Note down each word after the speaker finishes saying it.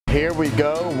Here we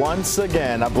go once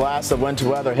again. A blast of winter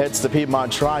weather hits the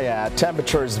Piedmont Triad.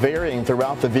 Temperatures varying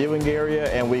throughout the viewing area,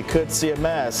 and we could see a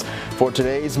mess for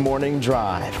today's morning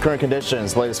drive. Current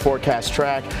conditions, latest forecast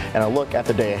track, and a look at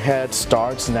the day ahead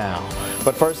starts now.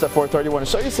 But first at 4:30, I want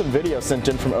to show you some video sent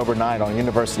in from overnight on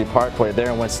University Parkway there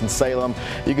in Winston-Salem.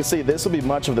 You can see this will be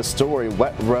much of the story.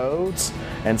 Wet roads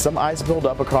and some ice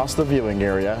buildup across the viewing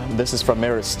area. This is from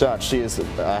Meredith Stutz. She is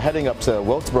heading up to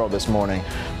Wilkesboro this morning.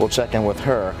 We'll check in with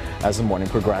her as the morning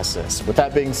progresses. With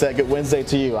that being said, good Wednesday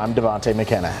to you. I'm Devontae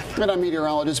McKenna. And I'm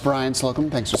meteorologist Brian Slocum.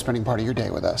 Thanks for spending part of your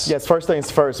day with us. Yes, first things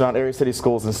first, Mount Airy City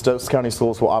Schools and Stokes County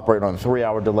Schools will operate on a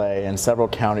 3-hour delay, and several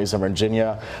counties in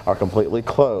Virginia are completely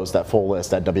closed. That full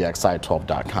list at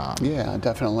WXI12.com. Yeah,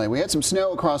 definitely. We had some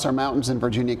snow across our mountains in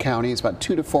Virginia counties, about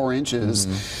 2 to 4 inches.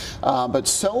 But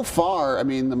so far, I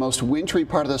mean, the most wintry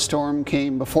part of the storm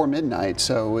came before midnight.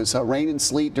 So it was rain and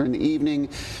sleet during the evening.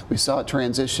 We saw it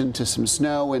transition to some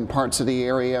snow in parts of the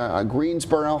area.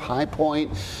 Greensboro, High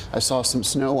Point. I saw some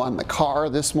snow on the car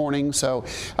this morning. So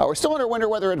we're still under winter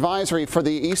weather advisory for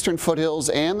the eastern foothills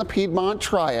and the Piedmont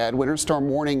Triad. Winter storm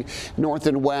warning north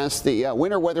and west. The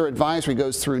winter weather advisory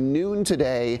goes through noon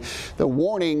today. The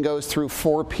warning goes through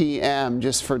 4 p.m.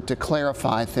 just to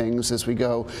clarify things as we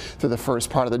go through the first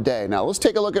part of the day. Now let's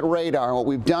take a look at radar. What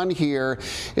we've done here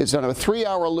is done a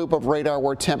 3-hour loop of radar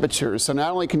war temperatures. So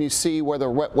not only can you see where the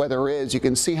wet weather is, you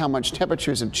can see how much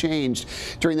temperatures have changed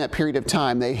during that period of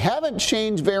time. They haven't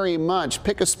changed very much.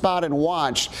 Pick a spot and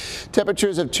watch.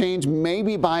 Temperatures have changed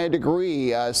maybe by a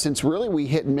degree since really we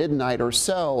hit midnight or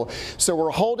so. So we're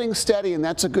holding steady, and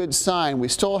that's a good sign. We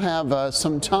still have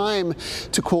some time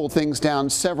to cool things down,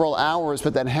 several hours,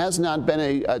 but that has not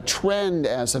been a trend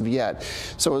as of yet.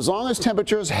 So as long as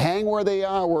temperatures hang where they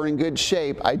are, we're in good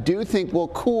shape. I do think we'll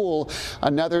cool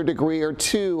another degree or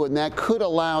two, and that could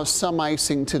allow some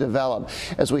icing to develop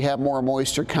as we have more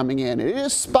moisture coming in. It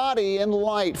is spotty and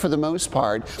light for the most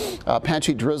part.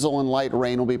 Patchy drizzle and light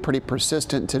rain will be pretty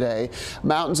persistent today.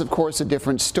 Mountains, of course, a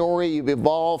different story. You've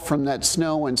evolved from that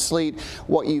snow and sleet.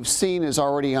 What you've seen is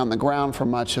already on the ground for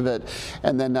much of it,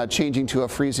 and then changing to a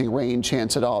freezing rain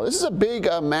chance at all. This is a big,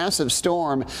 massive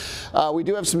storm. We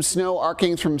do have some snow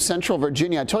arcing from central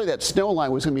Virginia. I told you that snow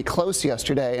line was going to be close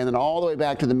yesterday, and then all the way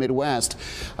back to the Midwest,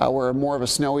 where more of a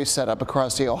snowy setup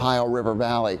across the Ohio River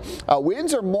Valley.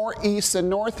 Winds are more east than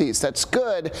northeast. That's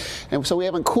good, and so we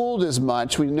haven't cooled as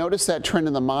much. We noticed that trend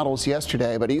in the models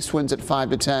yesterday, but east winds at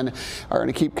 5 to 10 are going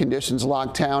to keep conditions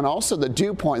locked down. Also the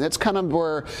dew point, that's kind of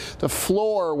where the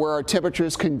floor where our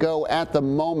temperatures can go at the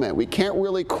moment. We can't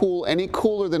really cool any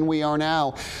cooler than we are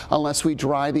now unless we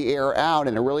dry the air out,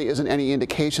 and there really isn't any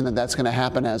indication that that's going to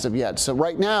happen as of yet. So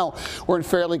right now we're in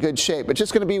fairly good shape. It's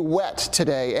just going to be wet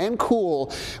today and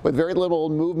cool with very little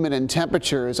movement in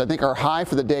temperatures. I think our high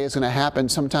for the day is going to happen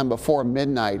sometime before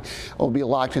midnight. We'll be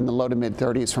locked in the low to mid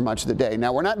 30s for much of the day.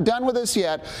 Now we're not done with this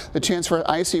yet. The chance for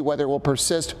icy weather will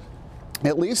persist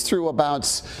at least through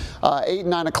about 8,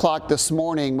 9 o'clock this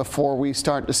morning before we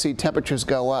start to see temperatures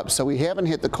go up. So we haven't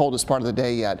hit the coldest part of the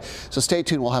day yet. So stay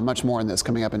tuned. We'll have much more on this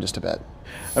coming up in just a bit.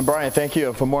 And Brian, thank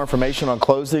you. For more information on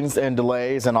closings and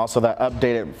delays and also that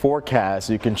updated forecast,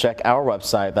 you can check our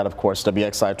website, that of course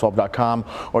WXI12.com,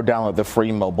 or download the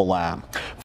free mobile app.